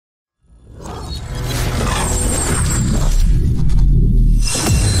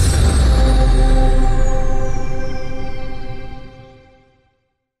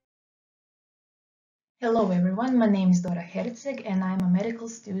everyone, my name is Dora Herceg and I'm a medical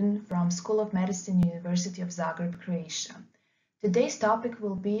student from School of Medicine, University of Zagreb, Croatia. Today's topic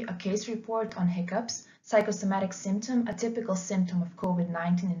will be a case report on hiccups, psychosomatic symptom, a typical symptom of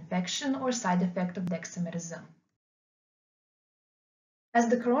COVID-19 infection or side effect of dexamethasone. As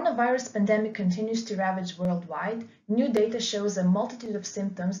the coronavirus pandemic continues to ravage worldwide, new data shows a multitude of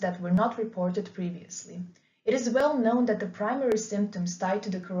symptoms that were not reported previously. It is well known that the primary symptoms tied to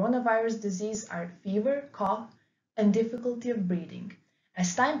the coronavirus disease are fever, cough, and difficulty of breathing.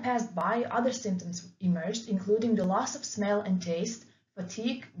 As time passed by, other symptoms emerged, including the loss of smell and taste,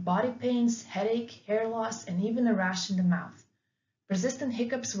 fatigue, body pains, headache, hair loss, and even a rash in the mouth. Persistent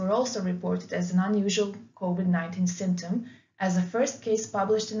hiccups were also reported as an unusual COVID-19 symptom, as a first case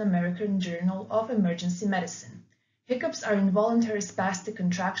published in American Journal of Emergency Medicine. Hiccups are involuntary spastic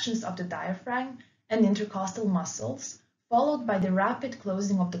contractions of the diaphragm and intercostal muscles, followed by the rapid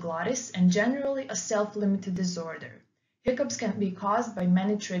closing of the glottis and generally a self-limited disorder. Hiccups can be caused by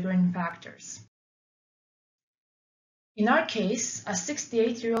many triggering factors. In our case, a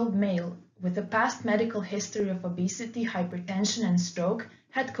 68-year-old male with a past medical history of obesity, hypertension, and stroke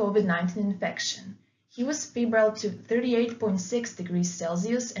had COVID-19 infection. He was febrile to 38.6 degrees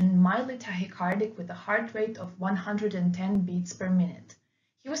Celsius and mildly tachycardic with a heart rate of 110 beats per minute.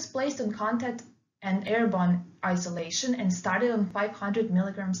 He was placed on contact and airborne isolation and started on 500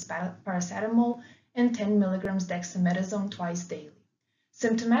 milligrams paracetamol and 10 milligrams dexamethasone twice daily.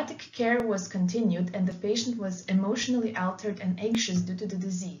 Symptomatic care was continued and the patient was emotionally altered and anxious due to the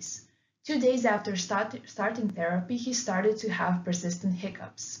disease. 2 days after starting therapy, he started to have persistent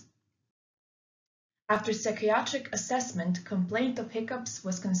hiccups. After psychiatric assessment, complaint of hiccups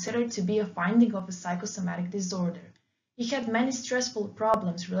was considered to be a finding of a psychosomatic disorder. He had many stressful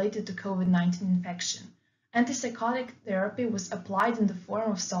problems related to COVID-19 infection. Antipsychotic therapy was applied in the form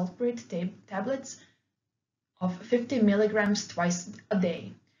of sulfurate tablets of 50 milligrams twice a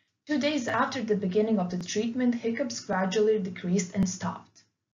day. 2 days after the beginning of the treatment, hiccups gradually decreased and stopped.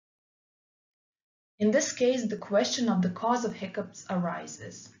 In this case, the question of the cause of hiccups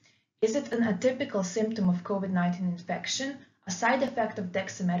arises. Is it an atypical symptom of COVID-19 infection, a side effect of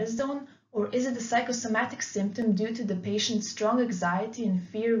dexamethasone, or is it a psychosomatic symptom due to the patient's strong anxiety and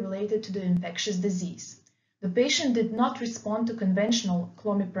fear related to the infectious disease? The patient did not respond to conventional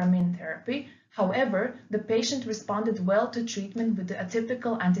clomipramine therapy. However, the patient responded well to treatment with the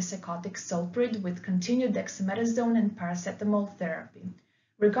atypical antipsychotic sulfurate with continued dexamethasone and paracetamol therapy.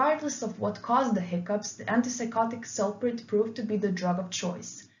 Regardless of what caused the hiccups, the antipsychotic sulfurate proved to be the drug of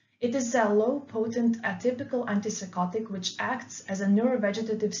choice. It is a low-potent atypical antipsychotic which acts as a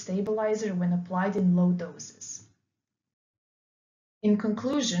neurovegetative stabilizer when applied in low doses. In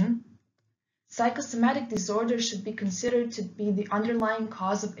conclusion, psychosomatic disorder should be considered to be the underlying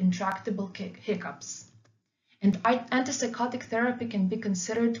cause of intractable hiccups, and antipsychotic therapy can be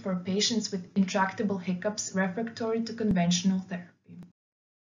considered for patients with intractable hiccups refractory to conventional therapy.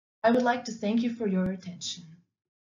 I would like to thank you for your attention.